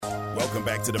Welcome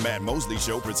back to the Matt Mosley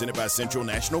Show, presented by Central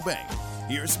National Bank.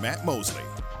 Here's Matt Mosley.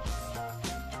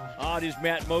 It is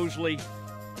Matt Mosley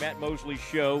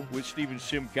Show with Stephen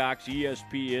Simcox,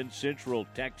 ESPN Central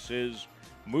Texas.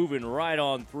 Moving right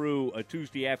on through a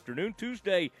Tuesday afternoon.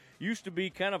 Tuesday used to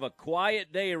be kind of a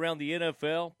quiet day around the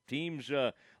NFL.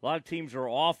 A lot of teams are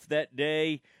off that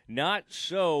day. Not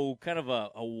so, kind of a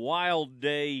wild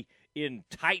day in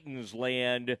Titans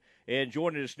land. And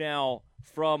joining us now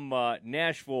from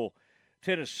Nashville,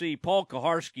 Tennessee, Paul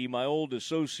Kuharsky, my old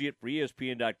associate for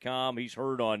ESPN.com. He's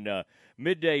heard on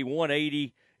Midday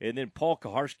 180, and then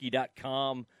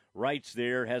paulkuharsky.com writes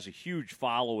there, has a huge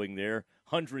following there,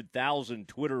 100,000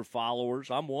 Twitter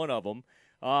followers. I'm one of them.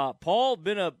 Paul,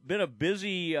 been a little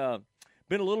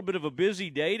bit of a busy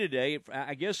day today.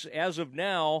 I guess as of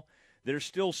now, there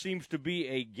still seems to be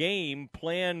a game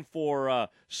planned for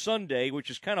Sunday,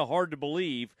 which is kind of hard to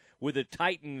believe, with the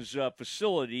Titans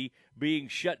facility being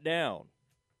shut down.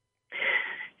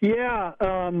 Yeah,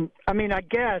 I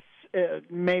guess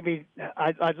maybe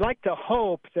I'd like to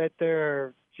hope that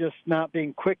they're just not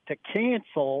being quick to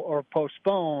cancel or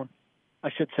postpone. I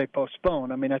should say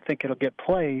postpone. I think it'll get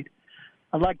played.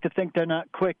 I'd like to think they're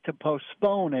not quick to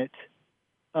postpone it.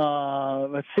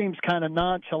 It seems kind of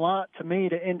nonchalant to me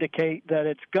to indicate that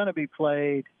it's going to be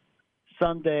played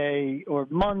Sunday or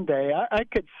Monday. I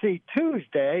could see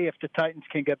Tuesday if the Titans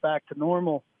can get back to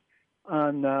normal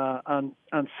on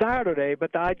Saturday,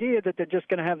 but the idea that they're just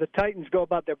going to have the Titans go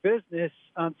about their business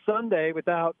on Sunday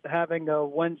without having a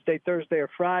Wednesday, Thursday, or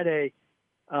Friday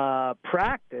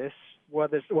practice while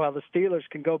the Steelers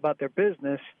can go about their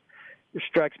business, it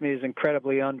strikes me as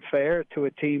incredibly unfair to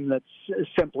a team that's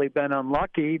simply been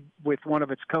unlucky with one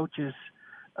of its coaches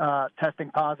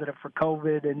testing positive for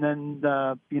COVID, and then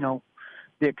the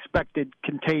expected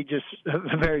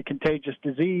very contagious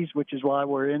disease, which is why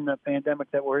we're in the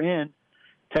pandemic that we're in,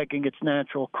 taking its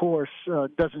natural course,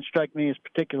 doesn't strike me as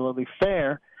particularly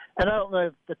fair. And I don't know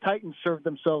if the Titans served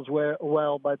themselves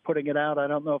well by putting it out. I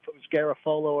don't know if it was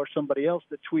Garofalo or somebody else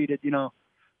that tweeted,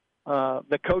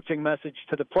 the coaching message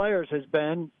to the players has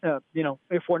been,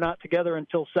 if we're not together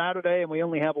until Saturday and we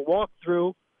only have a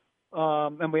walkthrough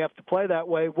and we have to play that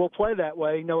way, we'll play that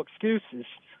way, no excuses.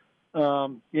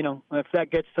 If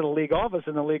that gets to the league office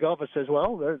and the league office says,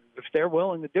 well, if they're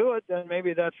willing to do it, then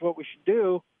maybe that's what we should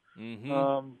do. Mm-hmm.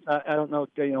 I don't know.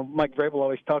 Mike Vrabel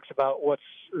always talks about what's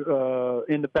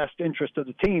in the best interest of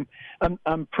the team.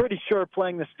 I'm pretty sure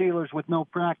playing the Steelers with no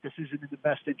practice isn't in the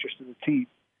best interest of the team.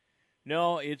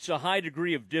 No, it's a high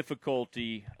degree of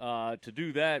difficulty to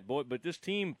do that, boy. But this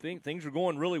team, things are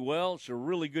going really well. It's a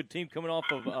really good team coming off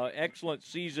of an excellent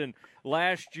season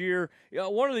last year.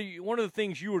 One of the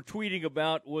things you were tweeting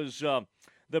about was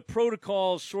the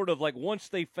protocols, sort of like once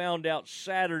they found out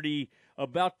Saturday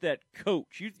about that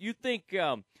coach. You think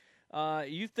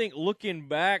looking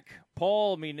back,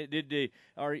 Paul?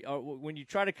 When you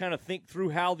try to kind of think through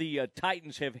how the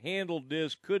Titans have handled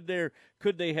this, could they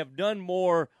have done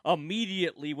more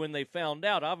immediately when they found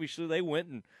out? Obviously, they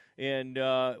went and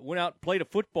went out and played a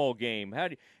football game.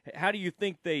 How do you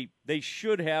think they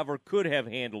should have or could have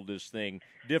handled this thing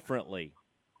differently?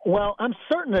 Well, I'm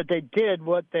certain that they did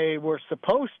what they were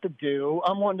supposed to do.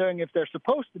 I'm wondering if they're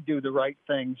supposed to do the right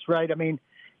things, right?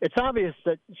 It's obvious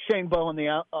that Shane Bowen,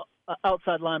 the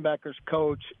outside linebackers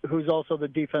coach, who's also the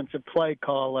defensive play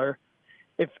caller,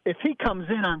 if he comes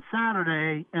in on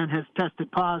Saturday and has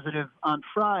tested positive on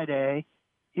Friday,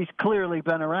 he's clearly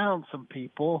been around some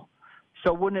people.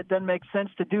 So wouldn't it then make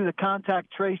sense to do the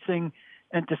contact tracing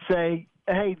and to say,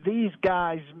 hey, these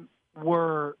guys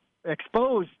were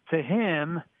exposed to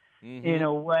him in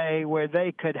a way where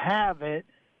they could have it?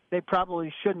 They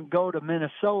probably shouldn't go to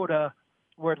Minnesota,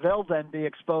 where they'll then be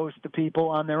exposed to people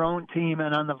on their own team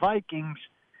and on the Vikings,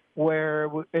 where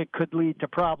it could lead to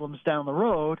problems down the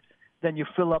road. Then you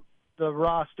fill up the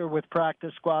roster with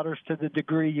practice squatters to the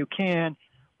degree you can,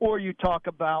 or you talk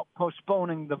about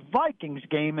postponing the Vikings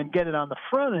game and get it on the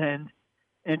front end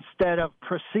instead of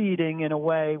proceeding in a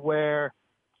way where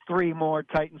 3 more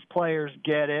Titans players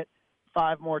get it,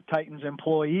 5 more Titans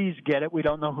employees get it. We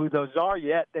don't know who those are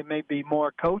yet. They may be more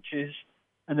coaches,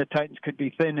 and the Titans could be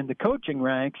thin in the coaching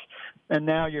ranks. And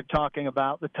now you're talking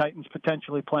about the Titans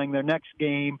potentially playing their next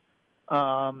game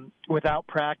without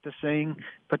practicing,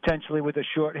 potentially with a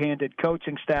shorthanded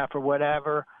coaching staff or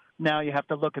whatever. Now you have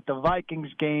to look at the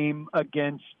Vikings game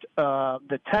against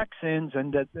the Texans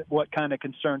and what kind of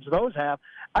concerns those have.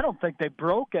 I don't think they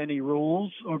broke any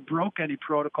rules or broke any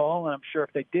protocol, and I'm sure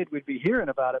if they did, we'd be hearing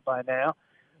about it by now.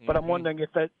 But I'm wondering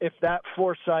if that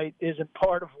foresight isn't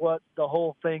part of what the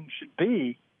whole thing should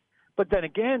be. But then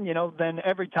again, then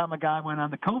every time a guy went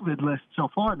on the COVID list so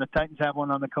far, and the Titans have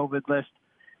one on the COVID list,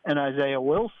 and Isaiah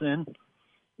Wilson,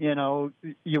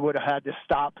 you would have had to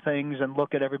stop things and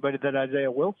look at everybody that Isaiah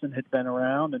Wilson had been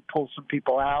around and pull some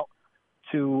people out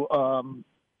to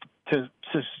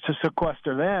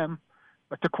sequester them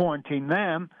or to quarantine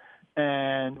them.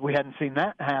 And we hadn't seen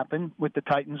that happen with the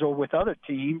Titans or with other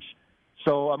teams.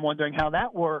 So I'm wondering how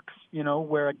that works,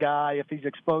 where a guy, if he's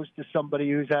exposed to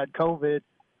somebody who's had COVID,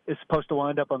 is supposed to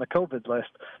wind up on the COVID list.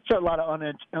 So a lot of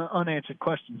unanswered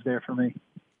questions there for me.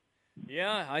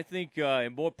 Yeah, I think,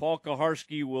 and boy, Paul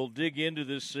Kuharsky will dig into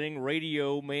this thing.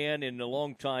 Radio man and a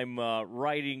longtime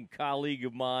writing colleague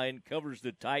of mine, covers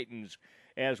the Titans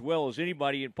as well as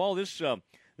anybody. And Paul,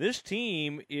 this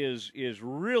team is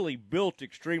really built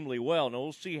extremely well. Now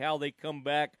we'll see how they come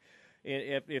back,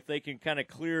 if they can kind of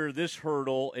clear this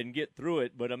hurdle and get through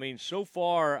it. But I mean, so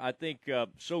far, I think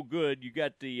so good. You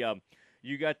got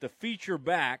the feature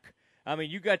back. I mean,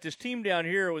 you got this team down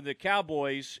here with the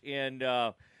Cowboys, and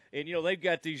they've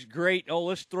got these great. Oh,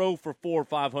 let's throw for 400 or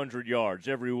 500 yards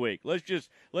every week. Let's just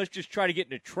try to get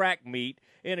in a track meet,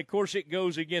 and of course it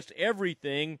goes against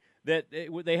everything that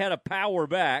they had a power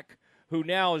back who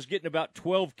now is getting about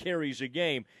 12 carries a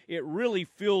game. It really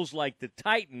feels like the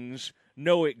Titans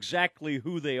know exactly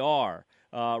who they are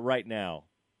right now.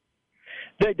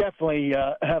 They definitely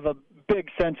have a big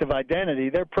sense of identity.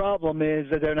 Their problem is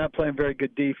that they're not playing very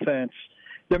good defense.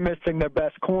 They're missing their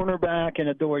best cornerback in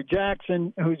Adoree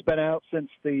Jackson, who's been out since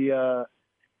he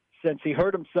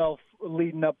hurt himself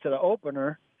leading up to the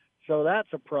opener. So that's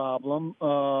a problem.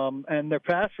 And their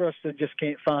pass rush, they just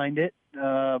can't find it,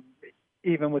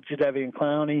 even with Jadeveon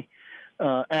Clowney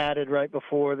added right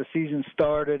before the season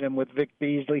started, and with Vic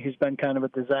Beasley, who's been kind of a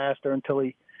disaster until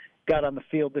he got on the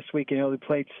field this week and he only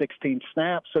played 16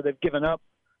 snaps. So they've given up,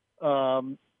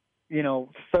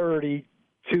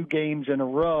 32 games in a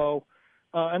row,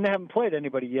 and they haven't played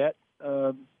anybody yet.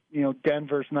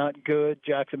 Denver's not good.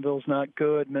 Jacksonville's not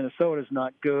good. Minnesota's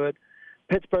not good.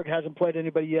 Pittsburgh hasn't played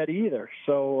anybody yet either.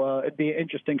 So it'd be an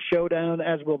interesting showdown,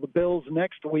 as will the Bills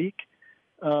next week.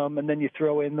 And then you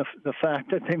throw in the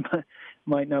fact that they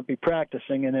might not be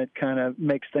practicing, and it kind of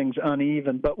makes things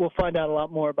uneven. But we'll find out a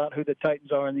lot more about who the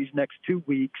Titans are in these next 2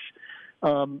 weeks.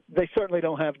 They certainly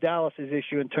don't have Dallas's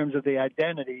issue in terms of the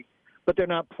identity, but they're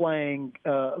not playing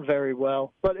very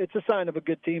well. But it's a sign of a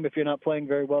good team if you're not playing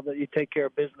very well, that you take care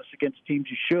of business against teams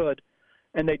you should,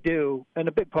 and they do. And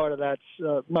a big part of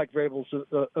that's Mike Vrabel's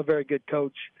a very good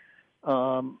coach.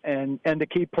 And the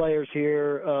key players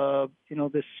here,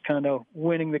 this kind of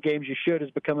winning the games you should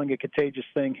is becoming a contagious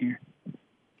thing here.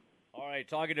 All right,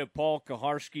 talking to Paul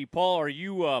Kuharsky. Paul, are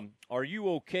you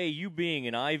okay? You being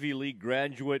an Ivy League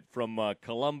graduate from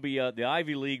Columbia, the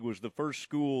Ivy League was the first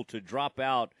school to drop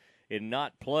out and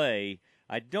not play.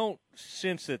 I don't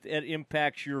sense that it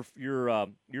impacts your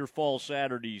fall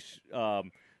Saturdays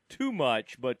too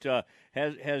much, but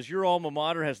has your alma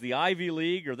mater, has the Ivy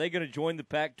League, are they going to join the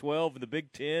Pac-12 and the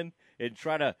Big Ten and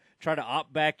try to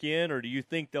opt back in, or do you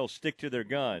think they'll stick to their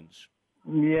guns?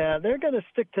 Yeah, they're going to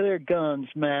stick to their guns,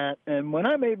 Matt. And when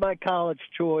I made my college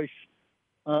choice,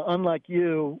 unlike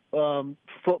you,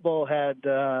 football had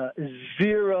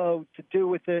zero to do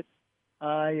with it.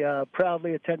 I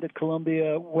proudly attended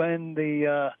Columbia when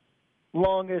the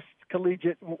longest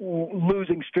collegiate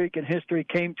losing streak in history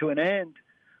came to an end.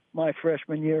 My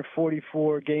freshman year,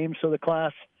 44 games. So the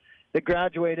class that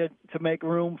graduated to make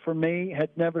room for me had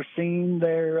never seen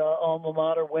their alma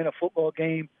mater win a football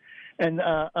game. And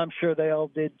I'm sure they all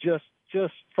did just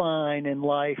fine in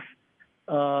life.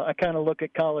 I kind of look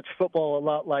at college football a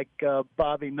lot like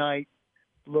Bobby Knight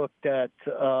looked at,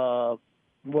 what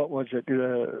was it?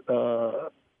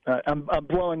 I'm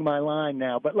blowing my line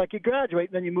now. But like you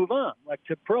graduate and then you move on, like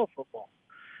to pro football.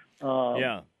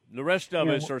 Yeah. The rest of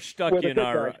us are stuck in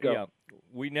our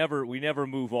we never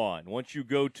move on. Once you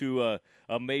go to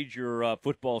a major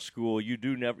football school, you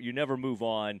never move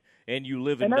on, and you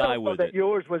live and die with it. That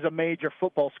yours was a major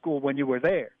football school when you were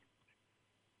there.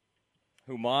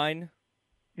 Who, mine?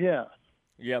 Yeah.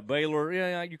 Yeah, Baylor.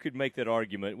 Yeah, you could make that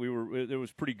argument. It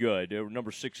was pretty good. They were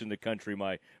number 6 in the country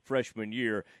my freshman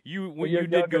year. You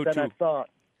did go to. I thought.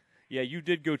 Yeah, you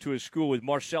did go to a school with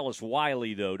Marcellus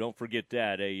Wiley, though. Don't forget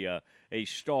that, a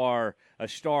star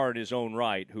in his own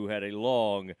right, who had a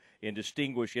long and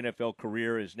distinguished NFL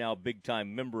career, is now a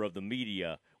big-time member of the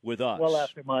media with us. Well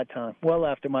after my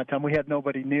time. We had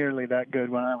nobody nearly that good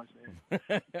when I was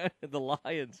there. The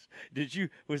Lions.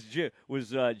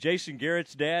 Was Jason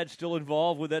Garrett's dad still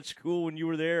involved with that school when you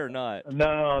were there or not?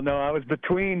 No, I was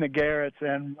between the Garretts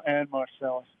and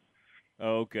Marcellus.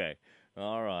 Okay.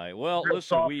 All right. Well, Real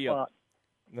listen,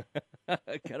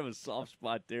 Kind of a soft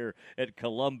spot there at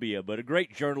Columbia, but a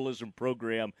great journalism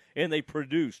program, and they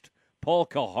produced Paul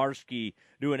Kuharsky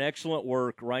doing excellent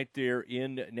work right there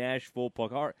in Nashville.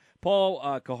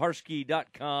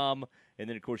 PaulKuharsky.com, and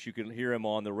then, of course, you can hear him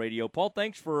on the radio. Paul,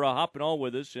 thanks for hopping on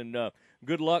with us, and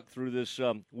good luck through this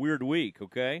weird week,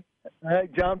 okay? Hey,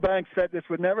 John Banks said this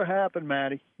would never happen,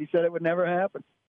 Matty. He said it would never happen.